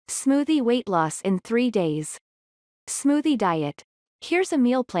Smoothie weight loss in 3 days. Smoothie diet. Here's a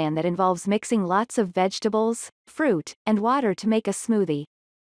meal plan that involves mixing lots of vegetables, fruit, and water to make a smoothie.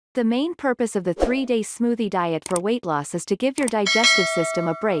 The main purpose of the 3-day smoothie diet for weight loss is to give your digestive system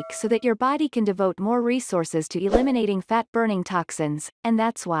a break so that your body can devote more resources to eliminating fat-burning toxins, and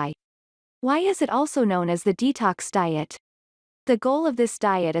that's why. Why is it also known as the detox diet? The goal of this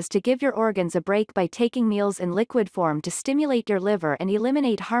diet is to give your organs a break by taking meals in liquid form to stimulate your liver and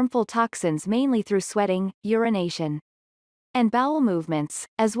eliminate harmful toxins mainly through sweating, urination, and bowel movements,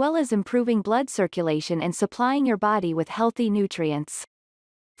 as well as improving blood circulation and supplying your body with healthy nutrients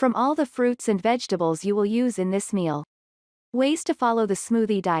from all the fruits and vegetables you will use in this meal. Ways to follow the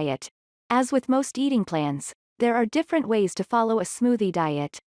smoothie diet. As with most eating plans, there are different ways to follow a smoothie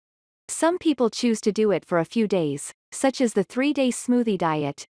diet. Some people choose to do it for a few days, such as the 3-day smoothie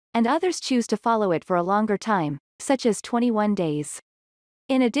diet, and others choose to follow it for a longer time, such as 21 days.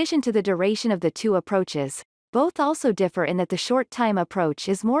 In addition to the duration of the two approaches, both also differ in that the short-time approach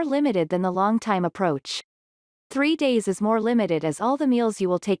is more limited than the long-time approach. 3 days is more limited as all the meals you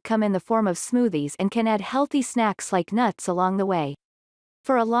will take come in the form of smoothies and can add healthy snacks like nuts along the way.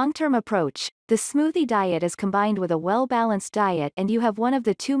 For a long-term approach, the smoothie diet is combined with a well-balanced diet and you have one of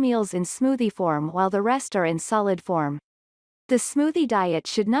the 2 meals in smoothie form while the rest are in solid form. The smoothie diet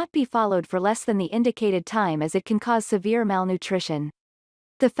should not be followed for less than the indicated time as it can cause severe malnutrition.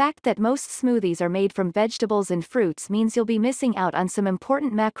 The fact that most smoothies are made from vegetables and fruits means you'll be missing out on some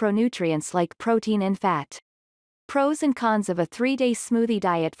important macronutrients like protein and fat. Pros and cons of a 3-day smoothie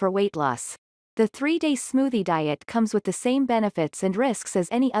diet for weight loss. The 3-day smoothie diet comes with the same benefits and risks as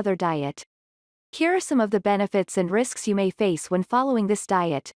any other diet. Here are some of the benefits and risks you may face when following this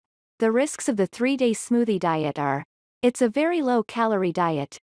diet. The risks of the 3-day smoothie diet are: it's a very low-calorie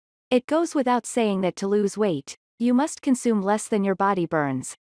diet. It goes without saying that to lose weight, you must consume less than your body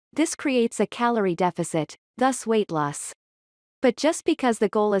burns. This creates a calorie deficit, thus weight loss. But just because the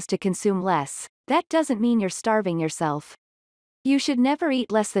goal is to consume less, that doesn't mean you're starving yourself. You should never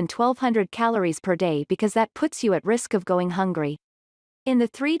eat less than 1,200 calories per day because that puts you at risk of going hungry. In the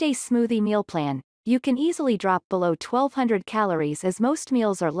 3-day smoothie meal plan, you can easily drop below 1,200 calories as most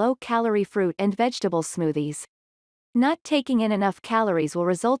meals are low-calorie fruit and vegetable smoothies. Not taking in enough calories will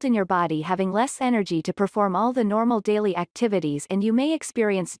result in your body having less energy to perform all the normal daily activities and you may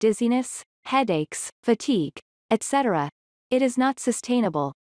experience dizziness, headaches, fatigue, etc. It is not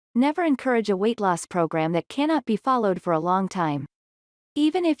sustainable. Never encourage a weight loss program that cannot be followed for a long time.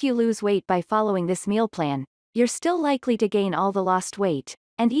 Even if you lose weight by following this meal plan, you're still likely to gain all the lost weight,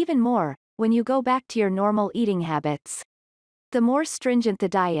 and even more, when you go back to your normal eating habits. The more stringent the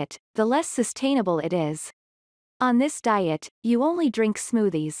diet, the less sustainable it is. On this diet, you only drink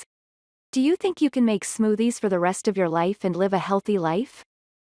smoothies. Do you think you can make smoothies for the rest of your life and live a healthy life?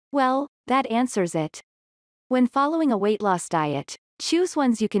 Well, that answers it. When following a weight loss diet, choose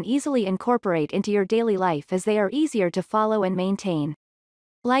ones you can easily incorporate into your daily life as they are easier to follow and maintain.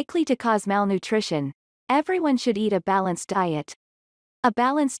 Likely to cause malnutrition. Everyone should eat a balanced diet. A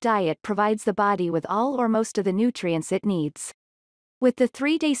balanced diet provides the body with all or most of the nutrients it needs. With the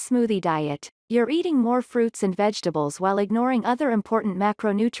 3-day smoothie diet, you're eating more fruits and vegetables while ignoring other important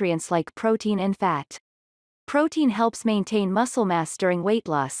macronutrients like protein and fat. Protein helps maintain muscle mass during weight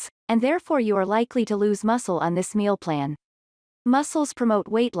loss, and therefore you are likely to lose muscle on this meal plan. Muscles promote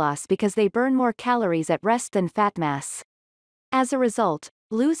weight loss because they burn more calories at rest than fat mass. As a result,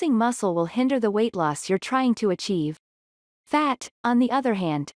 losing muscle will hinder the weight loss you're trying to achieve. Fat, on the other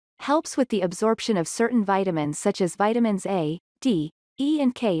hand, helps with the absorption of certain vitamins such as vitamins A, D, E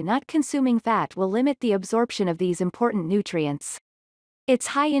and K. Not consuming fat will limit the absorption of these important nutrients. It's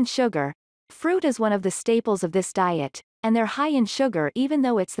high in sugar. Fruit is one of the staples of this diet, and they're high in sugar even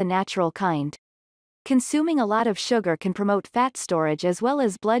though it's the natural kind. Consuming a lot of sugar can promote fat storage as well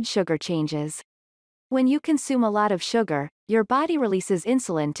as blood sugar changes. When you consume a lot of sugar, your body releases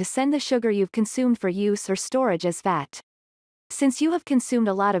insulin to send the sugar you've consumed for use or storage as fat. Since you have consumed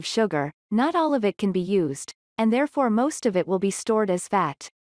a lot of sugar, not all of it can be used, and therefore most of it will be stored as fat.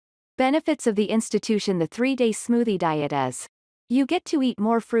 Benefits of the institution: the 3-day smoothie diet is: you get to eat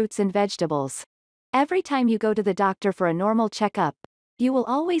more fruits and vegetables. Every time you go to the doctor for a normal checkup, you will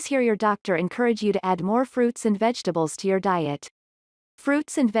always hear your doctor encourage you to add more fruits and vegetables to your diet.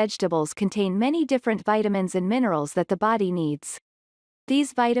 Fruits and vegetables contain many different vitamins and minerals that the body needs.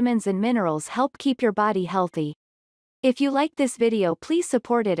 These vitamins and minerals help keep your body healthy. If you like this video, please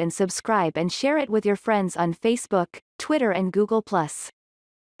support it and subscribe and share it with your friends on Facebook, Twitter and Google+.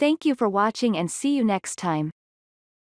 Thank you for watching and see you next time.